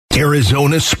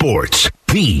Arizona Sports,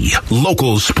 the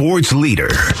local sports leader.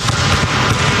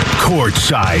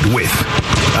 Courtside with,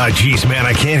 geez, man,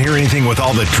 I can't hear anything with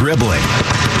all the dribbling.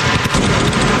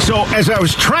 So, as I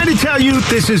was trying to tell you,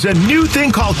 this is a new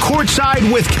thing called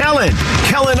Courtside with Kellan.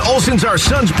 Kellan Olson's our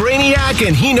Suns brainiac,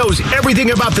 and he knows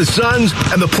everything about the Suns,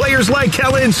 and the players like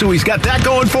Kellan, so he's got that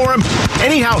going for him.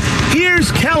 Anyhow,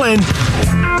 here's Kellan.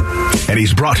 And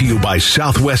he's brought to you by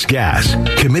Southwest Gas,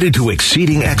 committed to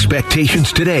exceeding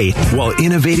expectations today while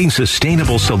innovating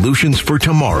sustainable solutions for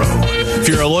tomorrow. If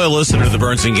you're a loyal listener to the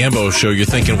Burns and Gambo show, you're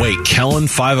thinking, wait, Kellan,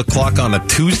 5 o'clock on a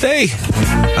Tuesday?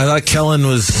 I thought Kellan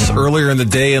was earlier in the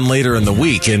day and later in the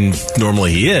week, and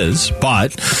normally he is,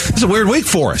 but it's a weird week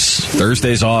for us.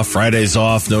 Thursday's off, Friday's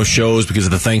off, no shows because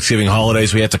of the Thanksgiving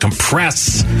holidays. We have to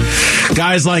compress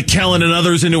guys like Kellan and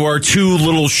others into our 2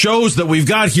 little shows that we've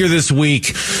got here this week.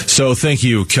 So thank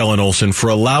you, Kellan Olson, for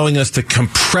allowing us to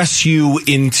compress you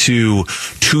into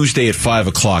Tuesday at 5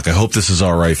 o'clock. I hope this is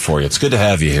all right for you. It's good to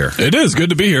have you here. It is good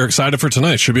to be here. Excited for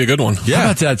tonight. Should be a good one. Yeah. How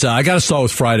about that? I got to start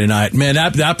with Friday night. Man,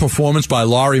 that performance by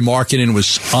Lauri Markkanen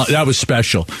was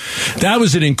special. That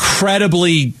was an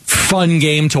incredibly fun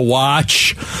game to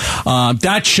watch.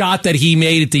 That shot that he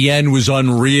made at the end was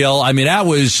unreal.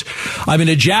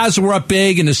 The Jazz were up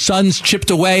big and the Suns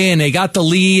chipped away and they got the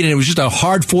lead and it was just a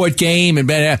hard-fought game. And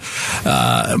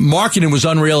Markkanen was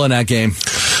unreal in that game.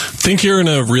 I think you're in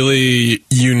a really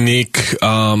unique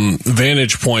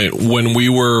vantage point when we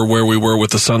were where we were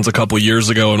with the Suns a couple years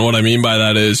ago. And what I mean by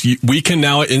that is we can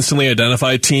now instantly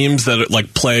identify teams that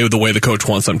play the way the coach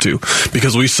wants them to,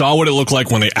 because we saw what it looked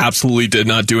like when they absolutely did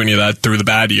not do any of that through the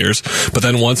bad years. But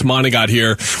then once Monty got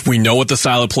here, we know what the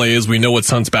style of play is. We know what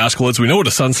Suns basketball is. We know what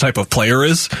a Suns type of player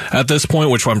is at this point,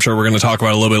 which I'm sure we're going to talk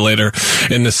about a little bit later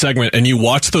in this segment. And you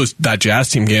watch that Jazz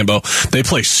team, Gambo, they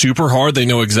play super hard. They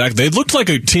know exactly. They looked like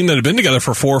a team that had been together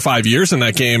for 4 or 5 years in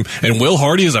that game. And Will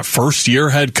Hardy is a first-year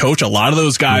head coach. A lot of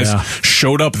those guys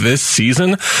showed up this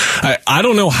season. I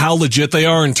don't know how legit they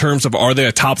are in terms of, are they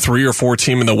a top 3 or 4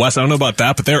 team in the West? I don't know about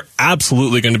that, but they're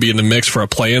absolutely going to be in the mix for a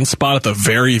play-in spot at the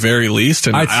very, very least.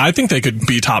 And I think they could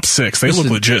be top 6. They look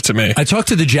legit to me. I talked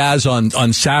to the Jazz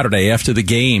on Saturday after the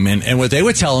game, and what they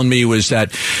were telling me was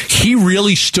that he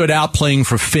really stood out playing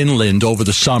for Finland over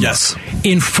the summer. Yes.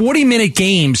 In 40-minute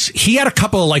games, he had a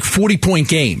couple of 40-point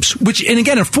games, and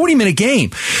again, a 40-minute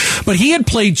game. But he had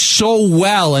played so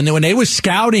well, and when they were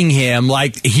scouting him,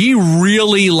 he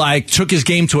really took his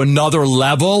game to another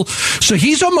level. So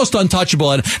he's almost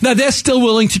untouchable. And now they're still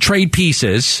willing to trade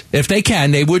pieces. If they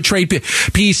can, they would trade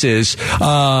pieces.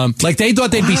 They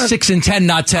thought they'd be 6-10,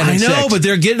 not 10-6. I know, but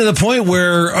they're getting to the point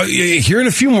where here in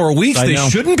a few more weeks, they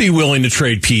shouldn't be willing to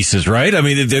trade pieces, right? I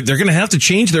mean, they're going to have to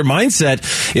change their mindset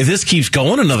if this keeps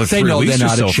going another 3 weeks or so. They know they're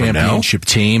not a championship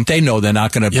team. They know they're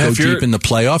not going to go deep in the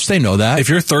playoffs. They know that. If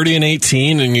you're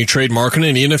 30-18 and you trade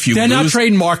Markkanen, even if you they're not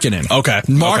trading Markkanen. Okay.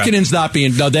 Markkanen's not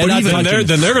being. No, they're not.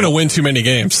 Then they're going to win too many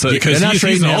games because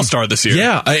he's an all-star this year.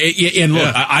 Yeah, and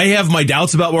look, I have my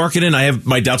doubts about Markkanen. I have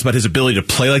my doubts about his ability to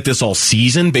play like this all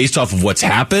season based off of what's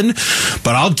happened.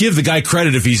 But I'll give the guy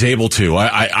credit if he's able to.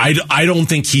 I don't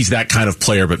think he's that kind of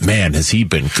player, but man, has he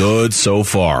been good so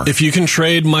far. If you can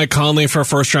trade Mike Conley for a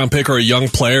first-round pick or a young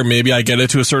player, maybe I get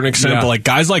it to a certain extent. Yeah. But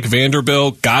guys like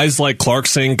Vanderbilt, guys like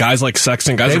Clarkson, guys like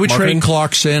Sexton, guys they like would Markkanen, trade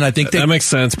Clarkson. I think that makes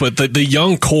sense. But the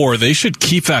young core, they should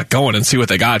keep that going and see what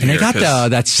they got here. They got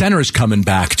that center's coming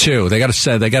back too. They got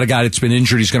a guy that's been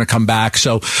injured. He's going to come back.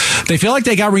 So they feel like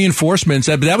they got reinforcements.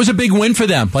 But that was a big win for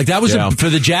them. For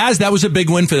the Jazz, that was a big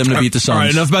win for them to beat the Suns. All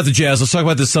right, enough about the Jazz. Let's talk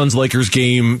about the Suns-Lakers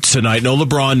game tonight. No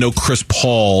LeBron, no Chris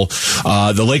Paul.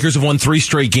 The Lakers have won 3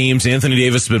 straight games. Anthony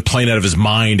Davis has been playing out of his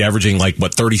mind, averaging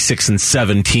 36 and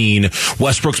 17.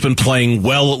 Westbrook's been playing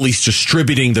well, at least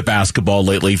distributing the basketball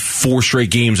lately. 4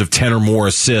 straight games of 10 or more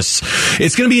assists.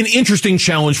 It's going to be an interesting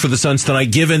challenge for the Suns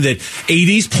tonight, given that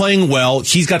AD's playing well.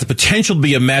 He's got the potential to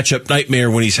be a matchup nightmare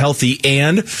when he's healthy,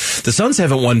 and the Suns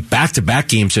haven't won back-to-back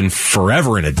games in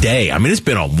forever and a day. I mean, it's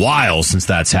been a while since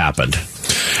that's happened.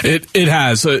 It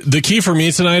has. The key for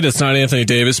me tonight is not Anthony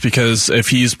Davis, because if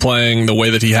he's playing the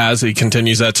way that he has, he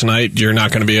continues that tonight, you're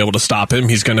not going to be able to stop him.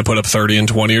 He's going to put up 30 and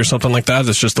 20 or something like that.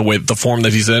 It's just the form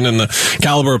that he's in and the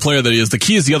caliber of player that he is. The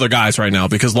key is the other guys right now,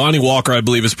 because Lonnie Walker, I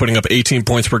believe, is putting up 18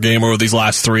 points per game over these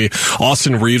last 3.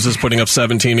 Austin Reeves is putting up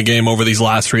 17 a game over these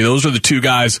last 3. Those are the 2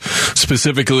 guys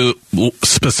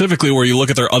specifically where you look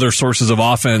at their other sources of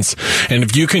offense. And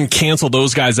if you can cancel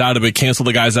those guys out a bit, cancel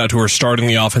the guys out who are starting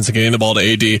the offense and getting the ball to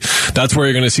AD, AD, that's where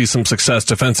you're going to see some success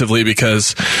defensively,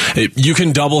 because you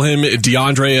can double him.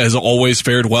 DeAndre has always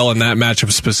fared well in that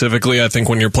matchup specifically. I think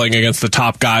when you're playing against the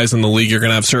top guys in the league, you're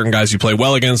going to have certain guys you play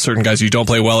well against, certain guys you don't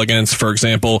play well against. For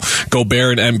example,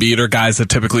 Gobert and Embiid are guys that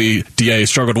typically DA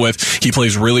struggled with. He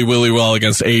plays really, really well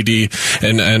against AD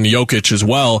and Jokic as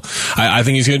well. I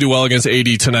think he's going to do well against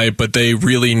AD tonight, but they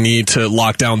really need to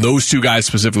lock down those two guys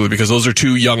specifically, because those are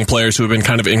two young players who have been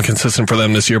kind of inconsistent for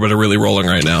them this year, but are really rolling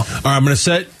right now. All right, I'm going to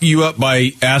set you up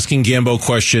by asking Gambo a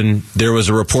question. There was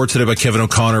a report today by Kevin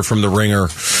O'Connor from The Ringer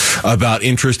about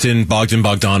interest in Bogdan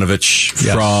Bogdanovic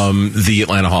from the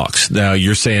Atlanta Hawks. Now,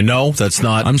 you're saying no, that's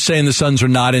not... I'm saying the Suns are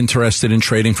not interested in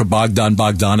trading for Bogdan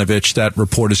Bogdanovic. That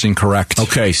report is incorrect.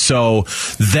 Okay, so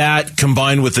that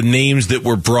combined with the names that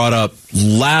were brought up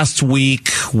last week,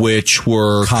 which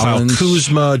were Collins. Kyle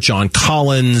Kuzma, John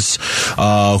Collins, who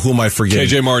am I forgetting?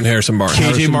 KJ Martin, Harrison Barnes.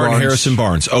 Harrison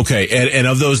Barnes. Okay, and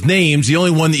of those names, the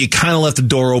only one that you kind of left the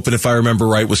door open, if I remember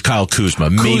right, was Kyle Kuzma.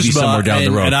 Maybe somewhere down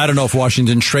the road. And I don't know if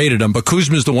Washington traded him, but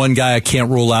Kuzma's the one guy I can't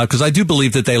rule out, because I do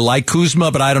believe that they like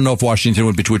Kuzma, but I don't know if Washington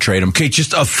would trade him. Okay,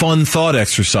 just a fun thought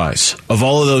exercise. Of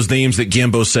all of those names that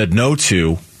Gambo said no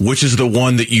to, which is the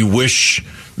one that you wish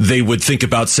they would think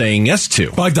about saying yes to?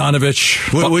 Bogdanovic.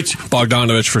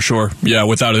 Bogdanovic for sure. Yeah,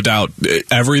 without a doubt.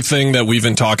 Everything that we've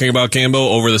been talking about,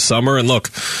 Gambo, over the summer, and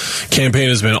look, campaign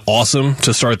has been awesome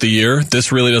to start the year.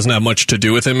 This really doesn't have much to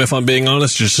do with him, if I'm being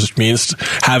honest. It just means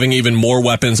having even more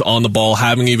weapons on the ball,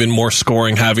 having even more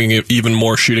scoring, having even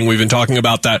more shooting. We've been talking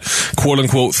about that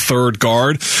quote-unquote third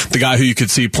guard, the guy who you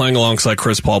could see playing alongside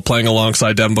Chris Paul, playing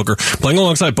alongside Devin Booker, playing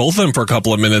alongside both of them for a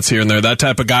couple of minutes here and there. That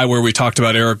type of guy where we talked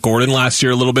about Eric Gordon last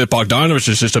year a little bit. Bogdanovic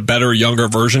is just a better, younger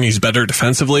version. He's better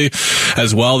defensively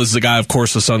as well. This is a guy, of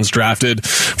course, the Suns drafted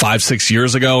 5-6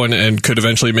 years ago and could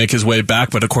eventually make his way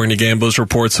back, but according to Gambo's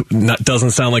reports,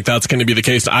 doesn't sound like that's going to be the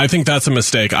case. I think that's a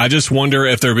mistake. I just wonder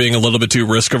if they're being a little bit too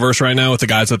risk-averse right now with the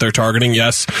guys that they're targeting.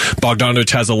 Yes,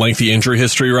 Bogdanovic has a lengthy injury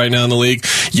history right now in the league.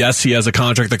 Yes, he has a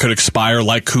contract that could expire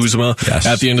like Kuzma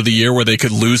at the end of the year, where they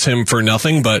could lose him for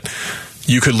nothing, but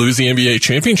you could lose the NBA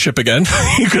championship again.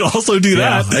 You could also do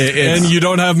that. And you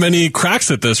don't have many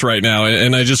cracks at this right now.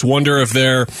 And I just wonder if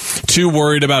they're too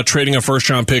worried about trading a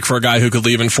first-round pick for a guy who could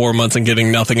leave in 4 months and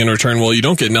getting nothing in return. Well, you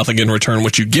don't get nothing in return.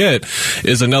 What you get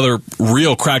is another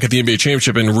real crack at the NBA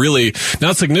championship, and really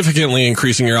not significantly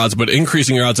increasing your odds, but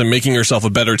increasing your odds and making yourself a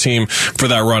better team for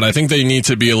that run. I think they need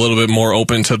to be a little bit more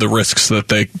open to the risks that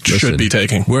they should be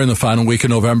taking. We're in the final week of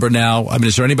November now. I mean,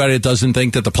 is there anybody that doesn't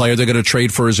think that the player they're going to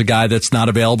trade for is a guy that's not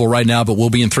available right now, but will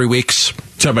be in 3 weeks?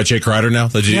 Talking about Jay Crowder now?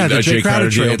 The Jay Crowder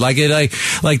trade. Like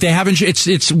they haven't.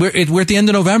 We're at the end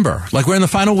of November. Like, we're in the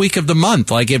final week of the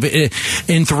month. Like, if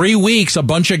in 3 weeks, a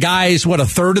bunch of guys, a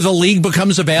third of the league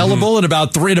becomes available in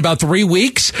about 3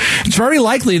 weeks. It's very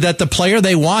likely that the player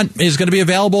they want is going to be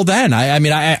available then.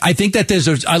 I think that there's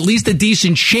at least a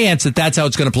decent chance that that's how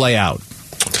it's going to play out.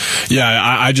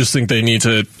 Yeah, I just think they need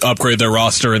to upgrade their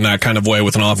roster in that kind of way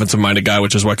with an offensive-minded guy,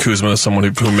 which is why Kuzma is someone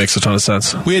who makes a ton of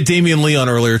sense. We had Damian Lee on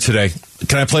earlier today.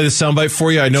 Can I play this soundbite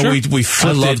for you? I know we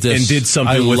flipped it and did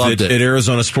something with it at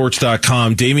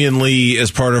ArizonaSports.com. Damian Lee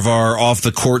as part of our Off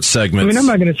the Court segment. I mean, I'm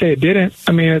not going to say it didn't.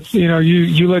 I mean, it's,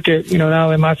 you look at, not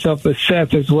only myself, but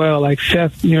Seth as well. Like,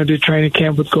 Seth, did training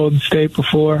camp with Golden State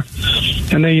before,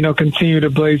 and then, continued to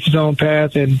blaze his own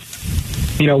path. And,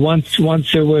 once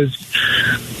it was,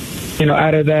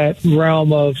 out of that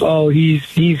realm of, he's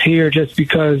here just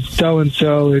because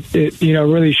so-and-so, it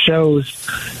really shows,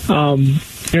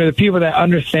 the people that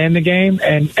understand the game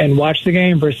and watch the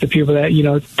game versus the people that,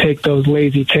 take those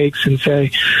lazy takes and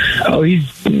say,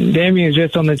 Damian's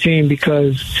just on the team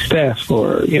because Steph,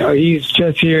 or, he's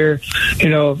just here,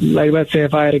 like, let's say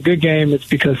if I had a good game, it's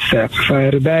because Steph. If I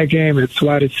had a bad game, it's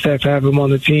why did Steph have him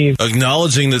on the team?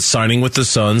 Acknowledging that signing with the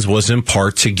Suns was in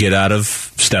part to get out of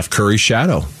Steph Curry's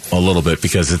shadow a little bit,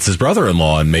 because it's his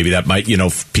brother-in-law, and maybe that might,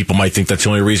 people might think that's the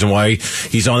only reason why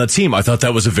he's on the team. I thought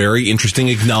that was a very interesting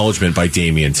acknowledgement by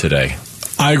Damian today.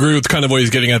 I agree with kind of what he's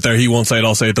getting at there. He won't say it.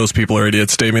 I'll say it. Those people are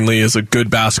idiots. Damian Lee is a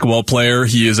good basketball player.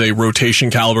 He is a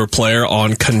rotation caliber player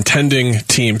on contending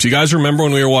teams. You guys remember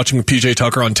when we were watching PJ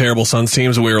Tucker on terrible Suns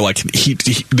teams? We were like,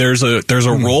 there's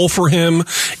a role for him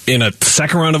in a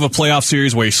second round of a playoff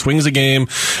series where he swings a game,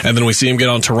 and then we see him get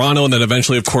on Toronto, and then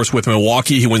eventually, of course, with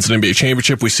Milwaukee, he wins an NBA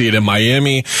championship. We see it in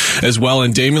Miami as well.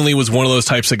 And Damian Lee was one of those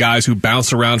types of guys who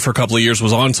bounced around for a couple of years,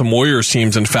 was on some Warriors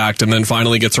teams, in fact, and then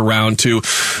finally gets around to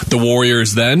the Warriors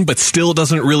was then, but still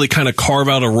doesn't really kind of carve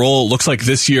out a role. It looks like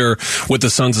this year with the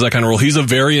Suns is that kind of role. He's a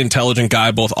very intelligent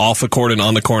guy, both off the court and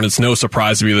on the court. And it's no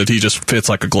surprise to me that he just fits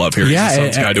like a glove here. Yeah, he's a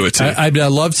Suns guy to a T. I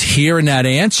loved hearing that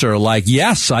answer. Like,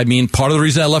 yes, I mean, part of the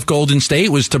reason I left Golden State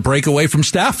was to break away from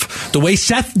Steph, the way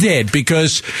Seth did,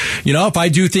 because, you know, if I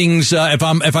do things,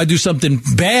 if I do something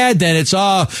bad, then it's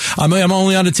I'm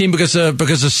only on the team because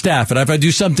of Steph, and if I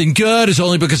do something good, it's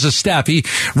only because of Steph. He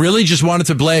really just wanted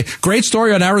to play. Great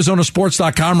story on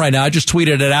ArizonaSports.com right now. I just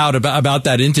tweeted it out about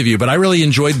that interview, but I really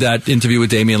enjoyed that interview with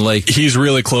Damian Lee. He's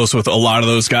really close with a lot of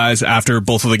those guys. After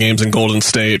both of the games in Golden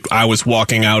State, I was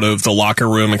walking out of the locker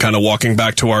room and kind of walking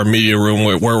back to our media room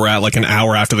where we're at like an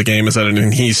hour after the game is ended,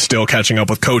 and he's still catching up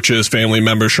with coaches, family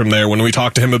members from there. When we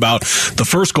talked to him about the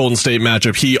first Golden State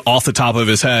matchup, he, off the top of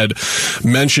his head,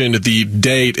 mentioned the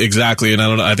date exactly, and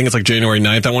I think it's like January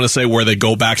 9th, I want to say, where they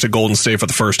go back to Golden State for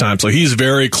the first time. So he's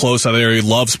very close out there. He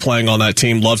loves playing on that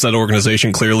team, loves that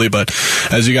organization clearly, but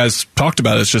as you guys talked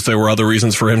about, it's just there were other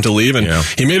reasons for him to leave, and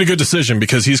he made a good decision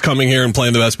because he's coming here and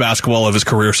playing the best basketball of his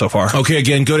career so far. Okay,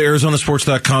 again, go to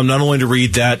ArizonaSports.com, not only to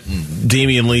read that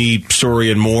Damian Lee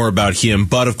story and more about him,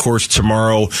 but of course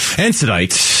tomorrow and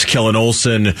tonight, Kellan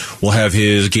Olson will have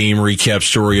his game recap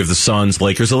story of the Suns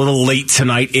Lakers a little late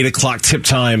tonight, 8 o'clock tip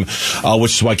time,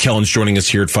 which is why Kellan's joining us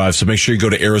here at 5. So make sure you go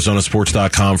to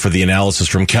ArizonaSports.com for the analysis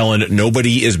from Kellan.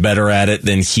 Nobody is better at it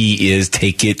than he is.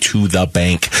 Take it to the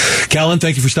bank. Kellan,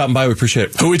 thank you for stopping by. We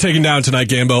appreciate it. Who are we taking down tonight,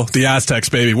 Gambo? The Aztecs,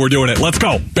 baby. We're doing it. Let's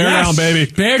go. Bear down,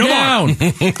 baby. Bear down.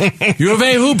 U of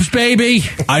A hoops, baby.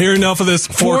 I hear enough of this.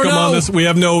 Fork 'em on this. We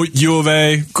have no U of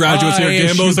A graduates here.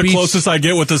 Gambo's the closest I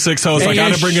get with the 6 hosts. I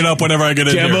got to bring it up whenever I get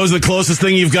in here. Gambo's the closest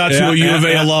thing you've got to a U of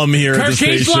A alum here at the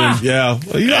station. Yeah.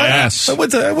 Yes. I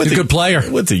went to a good player. I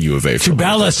went to U of A. To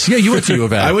Bellis. Yeah, you went to U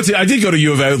of A. I did go to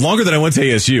U of A longer than I went to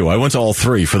ASU. I went to all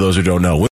three, for those who don't know.